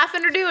 you'll be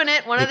laughing or doing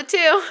it. One of the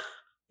two.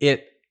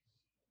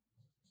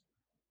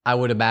 I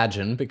would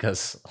imagine,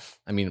 because,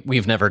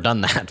 we've never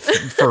done that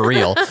for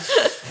real.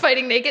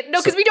 Fighting naked?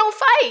 No, because we don't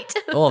fight.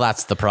 Well,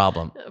 that's the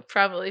problem.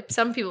 Probably.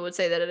 Some people would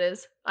say that it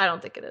is. I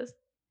don't think it is.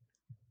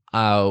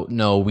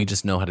 No, we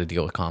just know how to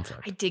deal with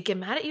conflict. I did get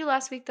mad at you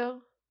last week,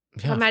 though.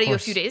 Yeah, I'm mad at you a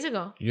few days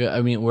ago. Yeah,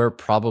 we're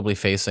probably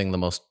facing the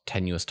most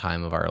tenuous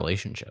time of our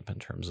relationship in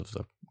terms of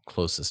the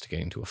closest to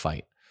getting to a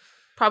fight.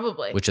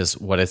 Probably. Which is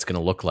what it's going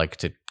to look like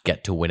to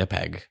get to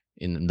Winnipeg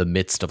in the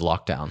midst of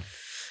lockdown.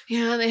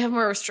 Yeah, they have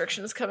more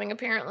restrictions coming,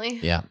 apparently.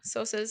 Yeah.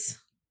 So says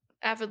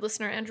avid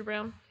listener Andrew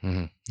Brown.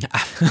 Mm-hmm.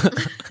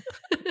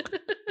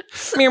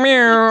 Meow,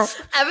 meow.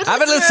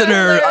 Avid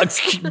listener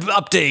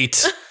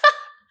update.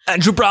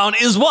 Andrew Brown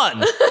is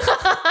one.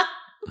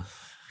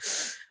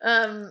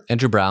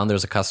 Andrew Brown,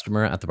 there's a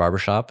customer at the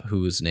barbershop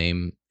whose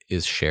name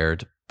is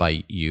shared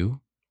by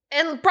you.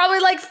 And probably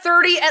like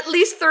at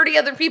least 30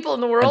 other people in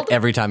the world. And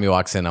every time he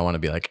walks in, I want to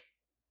be like,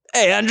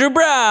 hey, Andrew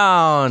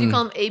Brown. Do you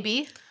call him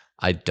AB?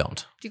 I don't.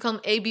 Do you call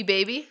him AB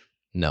baby?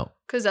 No.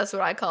 Because that's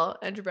what I call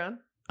Andrew Brown.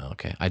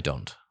 Okay, I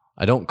don't.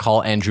 I don't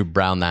call Andrew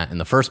Brown that in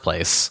the first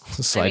place.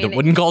 So I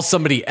wouldn't call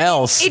somebody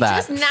else that.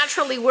 It just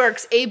naturally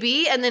works.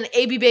 AB and then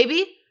AB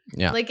baby.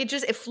 Yeah. Like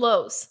it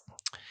flows.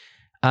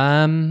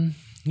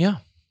 Yeah.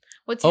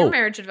 What's your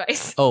marriage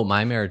advice? Oh,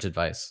 my marriage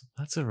advice.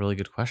 That's a really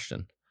good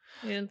question.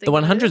 You didn't think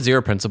the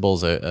 100-0 principle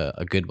is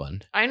a good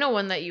one. I know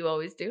one that you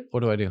always do.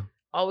 What do I do?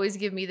 Always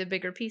give me the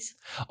bigger piece.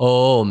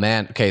 Oh,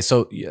 man. Okay,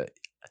 so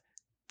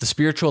the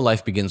spiritual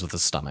life begins with the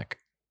stomach,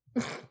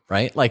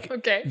 right? Like,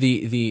 okay.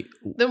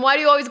 Then why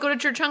do you always go to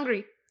church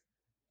hungry?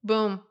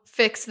 Boom.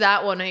 Fix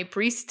that one, hey,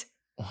 priest.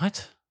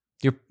 What?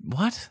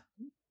 What?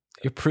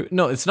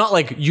 No, it's not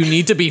like you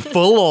need to be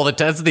full all the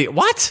time.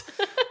 What?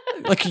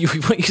 Like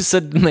what you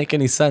said didn't make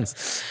any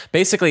sense.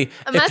 Basically,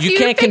 if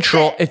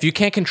you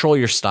can't control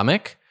your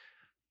stomach,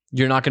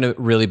 you're not going to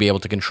really be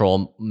able to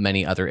control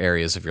many other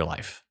areas of your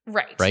life.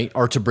 Right?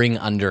 Or to bring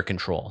under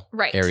control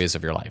areas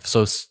of your life.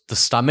 So the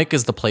stomach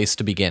is the place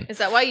to begin. Is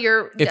that why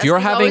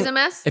always a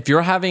mess? If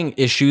you're having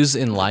issues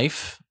in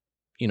life,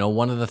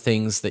 one of the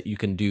things that you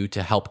can do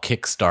to help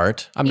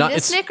kickstart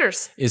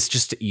Snickers is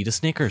just to eat a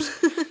Snickers.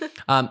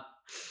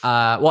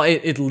 Well,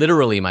 it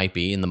literally might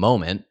be in the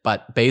moment,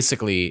 but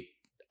basically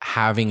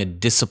having a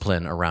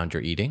discipline around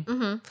your eating.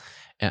 Mm-hmm.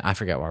 And I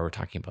forget why we're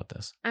talking about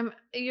this.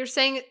 You're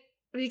saying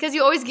because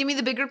you always give me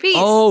the bigger piece.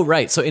 Oh,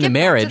 right. So in a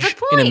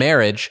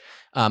marriage,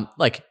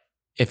 like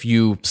if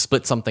you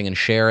split something and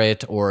share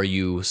it, or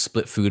you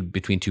split food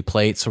between two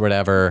plates or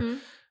whatever,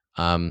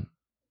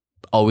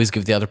 always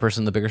give the other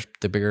person the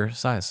bigger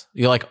size.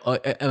 You're like,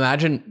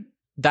 imagine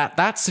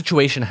that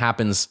situation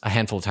happens a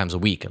handful of times a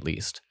week at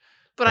least.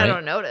 But right? I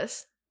don't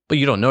notice. But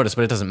you don't notice,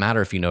 but it doesn't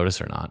matter if you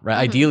notice or not, right?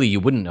 Mm-hmm. Ideally, you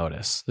wouldn't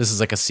notice. This is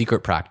like a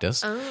secret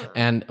practice. Oh.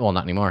 And, well,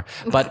 not anymore.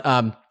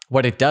 But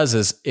what it does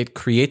is it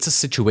creates a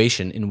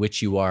situation in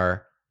which you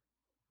are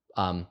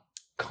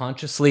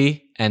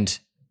consciously and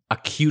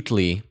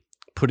acutely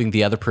putting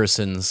the other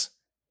person's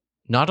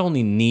not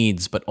only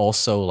needs, but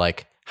also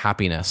like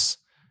happiness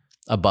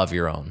above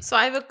your own. So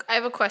I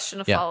have a question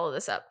to follow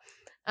this up.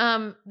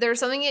 There's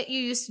something that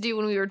you used to do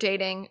when we were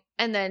dating,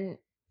 and then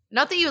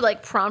not that you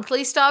like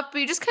promptly stopped,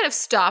 but you just kind of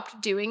stopped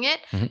doing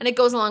it. Mm-hmm. And it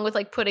goes along with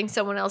like putting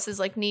someone else's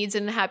like needs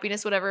and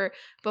happiness, whatever,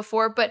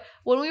 before. But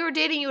when we were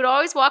dating, you would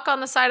always walk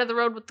on the side of the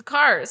road with the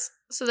cars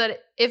so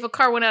that if a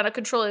car went out of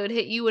control, it would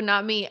hit you and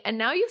not me. And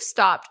now you've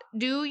stopped.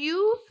 Do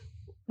you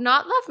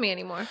not love me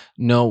anymore?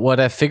 No, what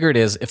I figured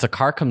is if the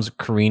car comes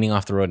careening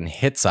off the road and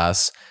hits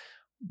us,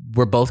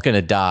 we're both going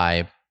to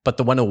die. But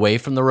the one away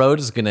from the road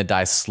is going to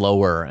die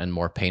slower and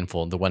more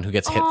painful. The one who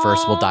gets hit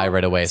first will die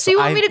right away. So you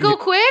want me to go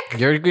quick?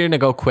 You're going to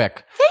go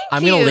quick.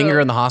 I'm going to linger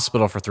in the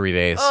hospital for 3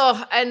 days.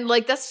 Oh, and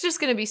like that's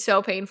just going to be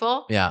so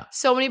painful. Yeah.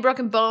 So many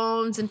broken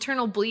bones,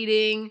 internal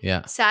bleeding.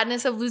 Yeah.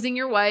 Sadness of losing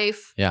your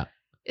wife. Yeah.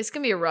 It's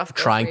going to be a rough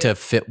go Trying to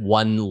fit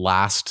one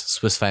last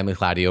Swiss Family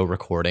Claudio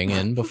recording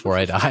in before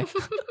I die.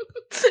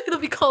 It'll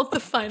be called the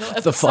final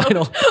episode.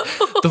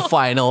 The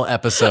final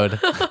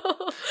episode.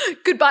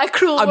 Goodbye,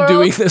 cruel I'm world.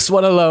 doing this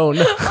one alone.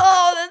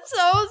 Oh, that's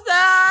so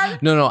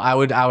sad. No, I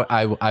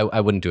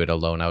wouldn't do it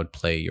alone. I would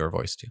play your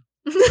voice too.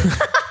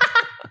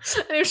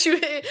 And if she,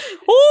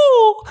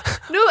 Oh,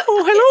 no,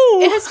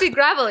 hello. it has to be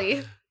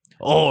gravelly.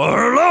 Oh,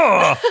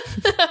 hello.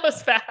 That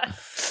was bad.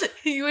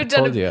 You had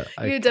Told done you.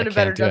 you had done a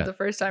better can't do job it. the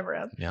first time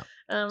around. Yeah.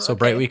 okay. So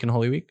Bright Week and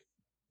Holy Week.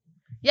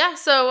 Yeah.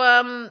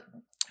 So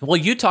Well,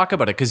 you talk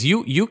about it because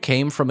you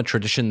came from a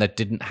tradition that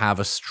didn't have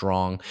a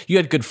strong. You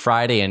had Good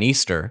Friday and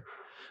Easter,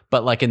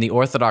 but like in the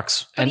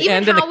Orthodox but and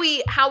even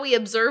in how we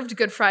observed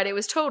Good Friday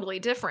was totally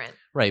different.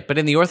 right, but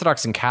in the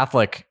Orthodox and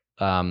Catholic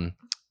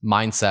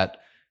mindset,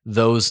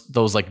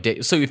 those like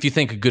days. So if you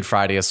think Good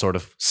Friday is sort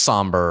of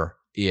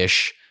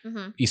somber-ish,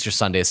 Easter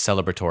Sunday is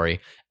celebratory.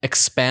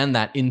 Expand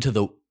that into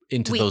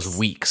those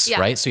weeks, Yeah.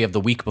 right? So you have the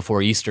week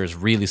before Easter is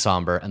really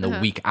somber, and the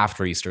week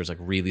after Easter is like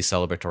really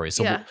celebratory.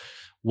 So Yeah.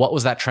 what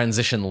was that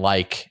transition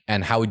like,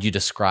 and how would you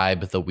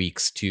describe the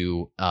weeks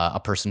to a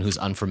person who's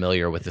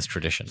unfamiliar with this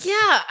tradition? Yeah,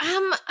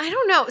 I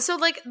don't know. So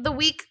like the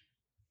week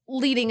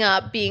leading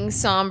up being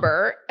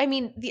somber, I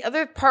mean, the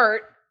other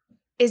part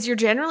is you're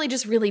generally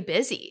just really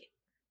busy,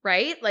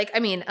 right? Like, I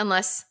mean,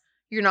 unless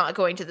you're not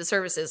going to the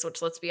services,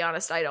 which let's be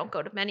honest, I don't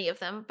go to many of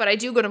them, but I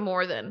do go to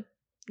more than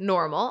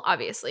normal,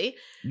 obviously.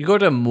 You go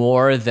to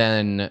more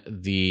than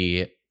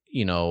the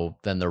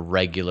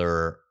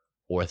regular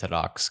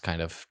Orthodox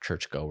kind of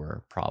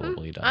churchgoer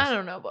probably does. I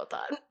don't know about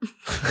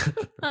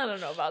that. I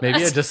don't know about Maybe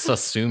that. I just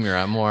assume you're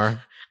at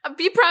more.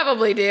 You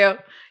probably do.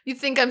 You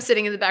think I'm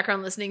sitting in the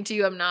background listening to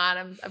you. I'm not.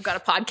 I've got a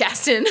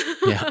podcast in.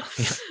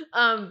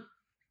 Yeah.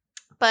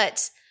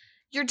 But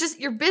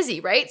you're busy,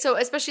 right? So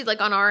especially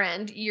like on our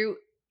end, you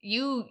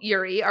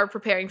Yuri are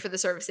preparing for the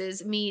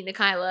services. Me,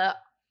 Nikayla,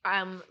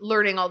 I'm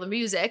learning all the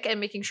music and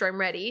making sure I'm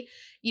ready.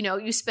 You know,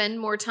 you spend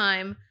more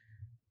time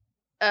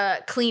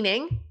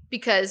cleaning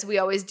because we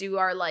always do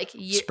our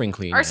Spring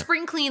clean. Our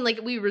spring clean,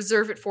 like we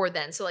reserve it for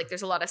then. So like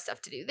there's a lot of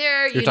stuff to do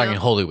there. You're talking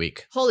Holy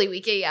Week. Holy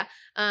Week, yeah.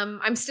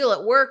 I'm still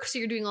at work, so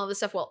you're doing all this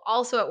stuff while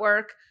also at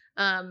work.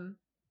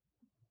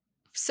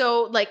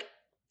 So like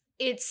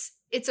it's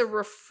a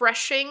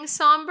refreshing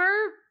somber.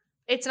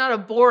 It's not a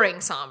boring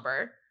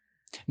somber.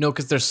 No,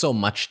 because there's so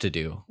much to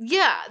do.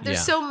 Yeah, there's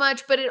Yeah. so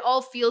much, but it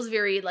all feels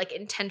very like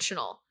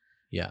intentional.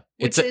 Yeah.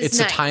 Which It's is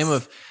a nice. time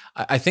of,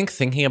 I think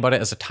thinking about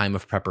it as a time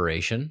of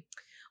preparation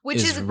Which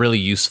is is really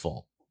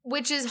useful.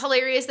 which is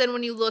hilarious then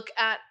when you look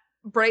at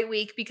Bright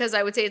Week, because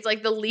I would say it's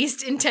like the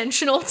least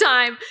intentional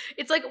time.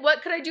 It's like,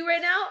 what could I do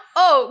right now?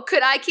 Oh,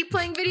 could I keep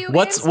playing video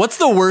games? What's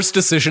the worst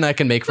decision I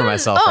can make for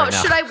myself right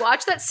now? Should I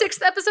watch that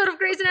 6th episode of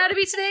Grey's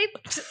Anatomy today?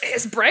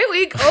 It's Bright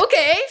Week.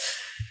 Okay.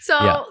 So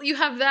Yeah. you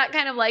have that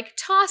kind of like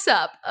toss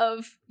up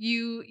of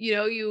you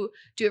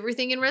do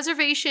everything in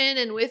reservation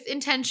and with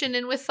intention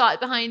and with thought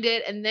behind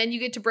it. And then you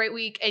get to Bright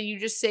Week and you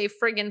just say,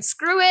 friggin'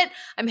 screw it.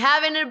 I'm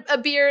having a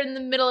beer in the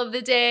middle of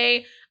the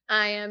day.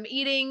 I am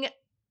eating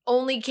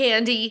only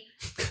candy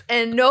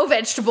and no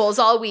vegetables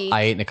all week.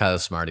 I ate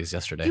Nikayla's Smarties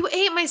yesterday. You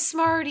ate my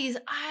Smarties.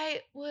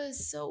 I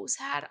was so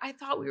sad. I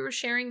thought we were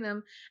sharing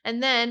them.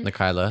 And then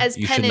Nikayla, as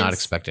you should not penance-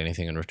 expect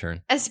anything in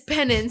return. as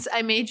penance,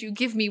 I made you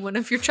give me one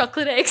of your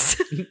chocolate eggs.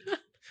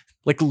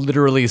 Like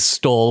literally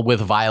stole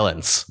with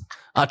violence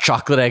a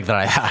chocolate egg that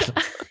I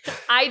had.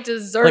 I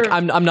deserve Like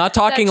I'm not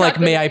talking that like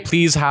chocolate may I egg.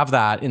 please have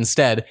that.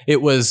 Instead,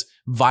 it was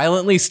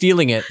violently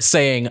stealing it,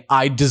 saying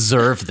I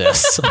deserve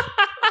this.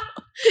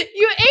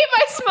 You ate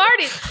my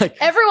Smarties. Like-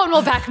 Everyone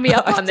will back me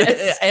up on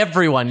this.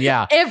 Everyone,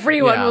 yeah.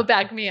 Everyone Yeah. will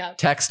back me up.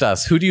 Text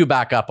us. Who do you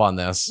back up on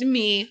this?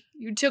 Me.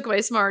 You took my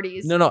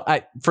Smarties. No.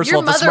 First Your of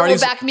all, the mother Smarties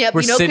will back me up.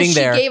 were You know, sitting because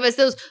she there. gave us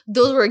those.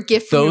 Those were a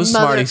gift from Those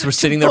your mother. Smarties were to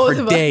sitting there both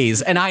for of us.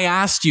 days, and I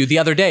asked you the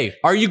other day,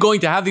 "Are you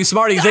going to have these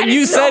Smarties?" That And you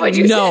is not said what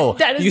you no.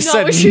 said. That is You not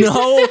said what you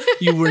no. said.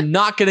 You were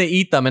not going to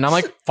eat them, and I'm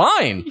like,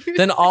 "Fine,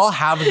 then I'll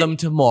have them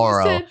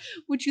tomorrow." You said,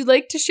 would you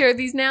like to share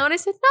these now? And I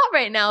said, not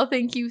right now,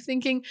 thank you.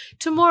 Thinking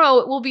tomorrow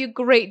it will be a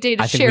great day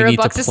to I think share we a need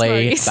to box of play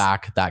Smarties.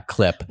 back that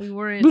clip. We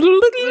weren't.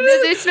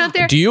 It's not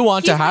there. Do you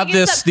want to He's have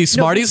making us up. these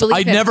No, Smarties? believe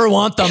I him. never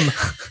want them.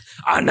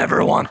 I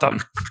never want them.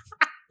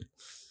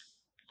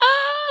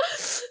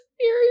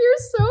 You're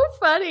so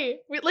funny.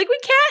 We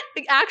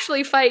can't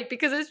actually fight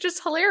because it's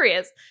just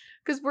hilarious.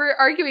 Because we're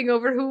arguing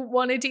over who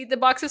wanted to eat the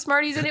box of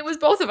Smarties, and it was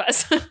both of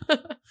us.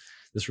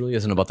 This really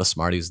isn't about the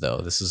Smarties,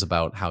 though. This is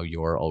about how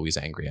you're always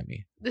angry at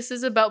me. This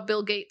is about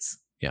Bill Gates,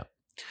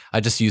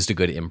 I just used a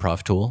good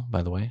improv tool,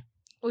 by the way,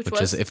 which which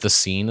was is if the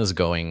scene is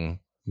going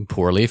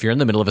poorly, if you're in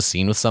the middle of a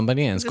scene with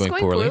somebody and Is it's this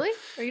going poorly,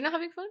 Are you not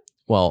having fun?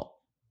 well,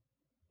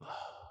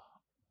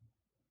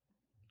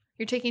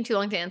 You're taking too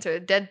long to answer.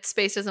 Dead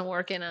space doesn't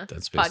work in a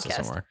Dead Space podcast.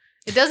 doesn't work.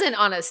 It doesn't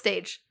on a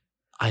stage.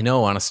 I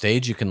know on a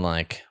stage you can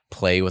like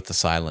play with the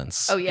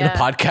silence. Oh, In yeah. a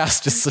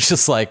podcast, it's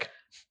just like,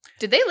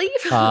 Did they leave?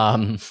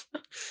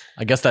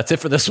 I guess that's it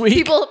for this week.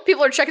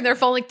 People are checking their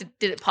phone. Like,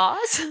 did it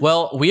pause?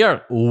 Well, we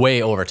are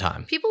way over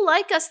time. People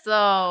like us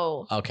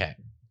though.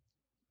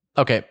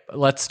 Okay,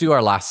 let's do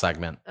our last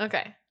segment,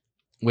 Okay.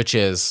 which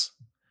is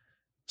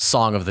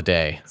song of the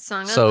day.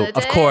 Song of So, the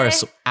of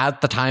course,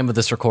 at the time of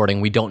this recording,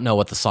 we don't know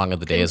what the song of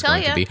the day Couldn't is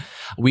going tell to ya. be.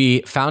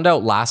 We found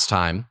out last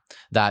time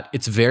that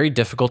it's very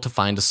difficult to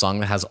find a song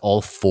that has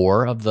all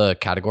 4 of the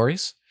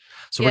categories.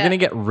 So we're Yeah. going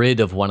to get rid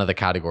of one of the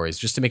categories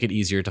just to make it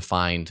easier to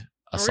find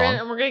a song.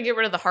 We're gonna get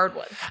rid of the hard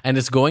one. And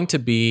it's going to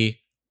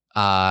be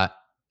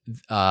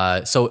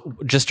so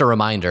just a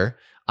reminder,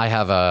 I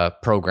have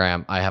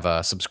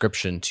a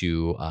subscription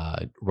to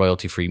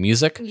royalty-free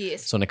music.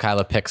 Yes. So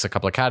Nikayla picks a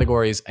couple of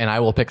categories and I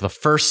will pick the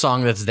first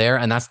song that's there,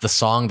 and that's the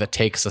song that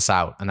takes us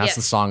out. And that's Yes.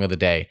 the song of the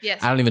day.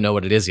 Yes. I don't even know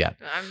what it is yet.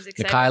 I'm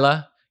excited.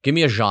 Nikayla, give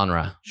me a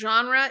genre.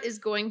 Genre is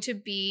going to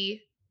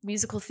be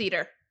musical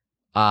theater.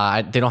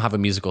 They don't have a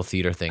musical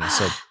theater thing.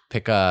 So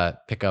pick a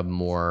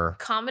more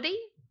Comedy?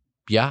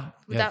 yeah.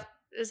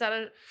 Is that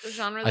a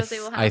genre that they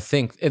will have? I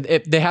think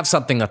they have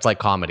something that's like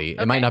comedy.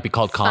 It might Okay. not be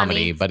called comedy,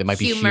 Funny, but it might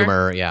be humor.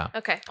 humor. Yeah.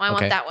 Okay, well, I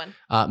Okay. want that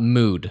one.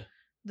 Mood.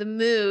 The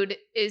mood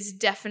is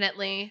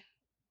definitely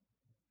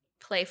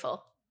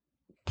playful.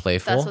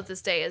 Playful. That's what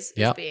this day is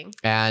Yep. being.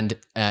 And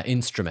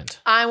instrument.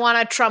 I want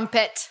a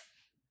trumpet.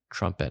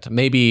 Trumpet.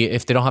 Maybe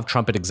if they don't have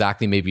trumpet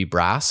exactly, maybe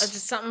brass.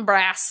 Just something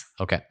brass.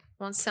 Okay.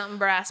 I want something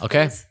brass.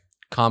 Okay. Please.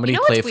 Comedy, You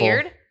know what's playful,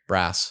 weird?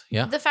 brass.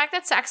 Yeah. The fact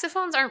that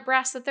saxophones aren't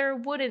brass, that they're a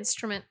wood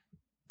instrument.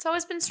 It's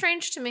always been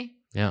strange to me.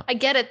 Yeah. I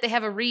get it. They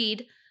have a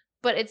reed,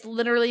 but it's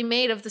literally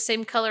made of the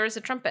same color as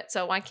a trumpet.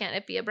 So why can't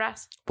it be a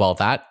brass? Well,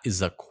 that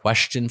is a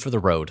question for the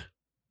road.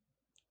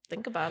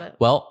 Think about it.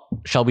 Well,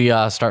 shall we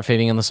start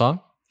fading in the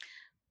song?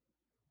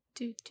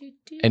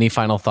 Any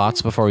final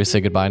thoughts before we say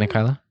goodbye,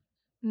 Nikayla?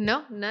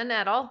 No, none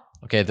at all.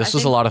 Okay, this I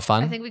was a think- lot of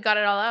fun. I think we got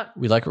it all out.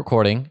 We like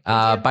recording. Me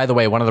too. By the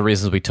way, one of the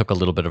reasons we took a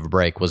little bit of a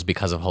break was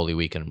because of Holy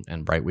Week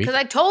and Bright Week. Because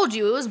I told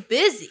you it was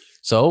busy.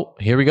 So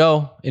here we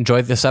go.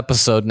 Enjoy this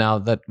episode now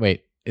that,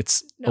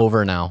 it's No.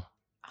 over now.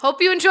 Hope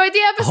you enjoyed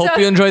the episode. Hope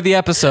you enjoyed the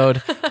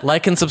episode.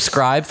 Like and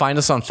subscribe. Find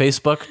us on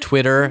Facebook,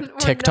 Twitter, We're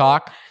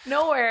TikTok.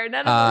 Nowhere.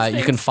 None of those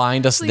You can things.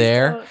 find us Please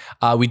there.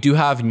 don't. We do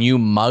have new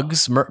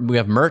mugs. We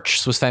have merch,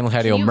 Swiss Family Can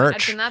Patio you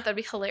merch. imagine that? That'd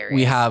be hilarious.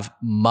 We have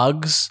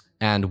mugs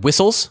and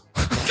whistles.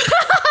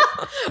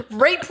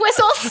 rape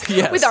whistles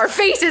Yes. with our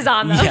faces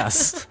on them.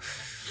 Yes.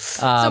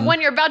 So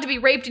when you're about to be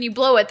raped and you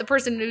blow it, the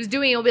person who's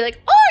doing it will be like,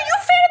 "Oh, are you a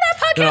fan of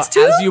that No, podcast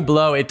too?" as you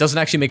blow, it doesn't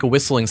actually make a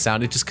whistling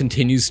sound. It just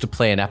continues to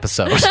play an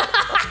episode.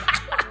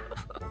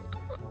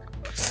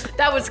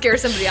 That would scare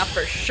somebody off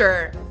for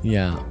sure.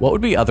 Yeah. What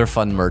would be other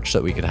fun merch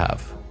that we could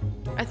have?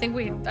 I think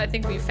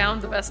we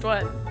found the best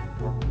one.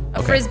 A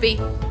Okay. frisbee.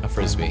 A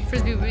frisbee.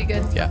 Frisbee would be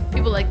good. Yeah.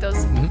 People like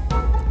those.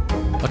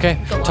 Okay.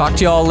 Go Talk on.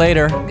 to y'all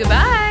later.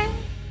 Goodbye.